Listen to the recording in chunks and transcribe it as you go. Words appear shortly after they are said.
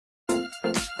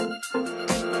Hey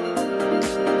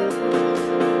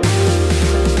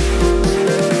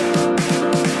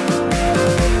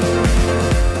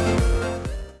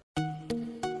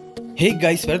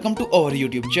guys, welcome to our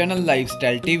YouTube channel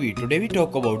Lifestyle TV. Today we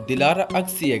talk about Dilara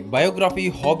Aksüyek biography,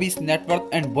 hobbies, net worth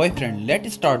and boyfriend.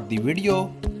 Let's start the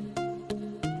video.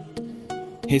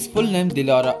 His full name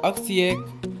Dilara Aksüyek,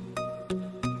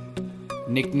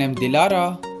 nickname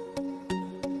Dilara,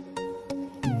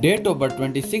 date of birth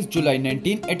 26 July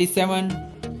 1987,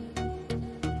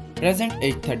 present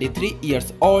age 33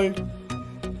 years old,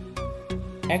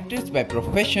 actress by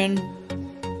profession,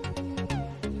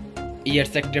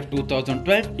 years active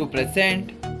 2012 to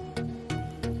present,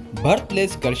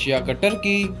 birthplace Karşıyaka,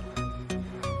 Turkey,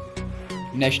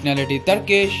 nationality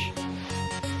Turkish,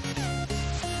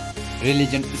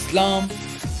 religion Islam,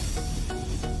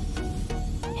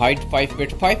 height 5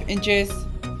 feet 5 inches,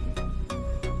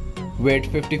 weight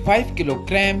 55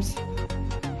 kilograms,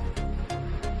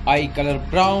 eye color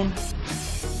brown,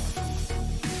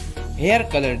 hair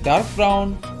color dark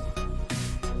brown,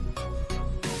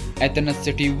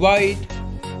 ethnicity white,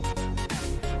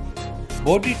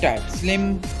 body type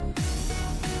slim,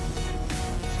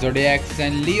 zodiac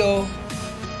sign Leo,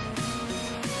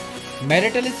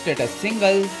 marital status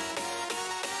single,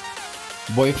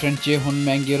 boyfriend Ceyhun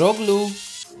Mengiroglu.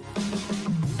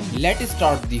 Let's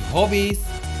start the hobbies.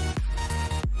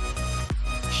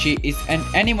 She is an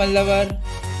animal lover.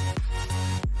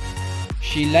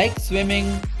 She likes swimming,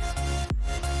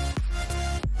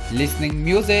 listening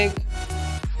music,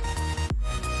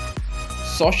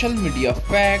 social media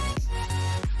facts.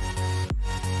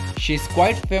 She is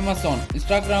quite famous on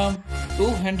Instagram,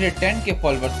 210k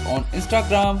followers on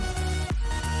Instagram,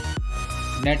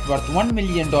 net worth $1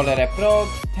 million approx.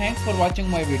 Thanks for watching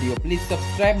my video. Please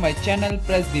subscribe my channel,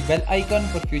 press the bell icon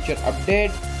for future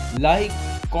updates, like,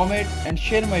 comment and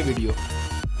share my video.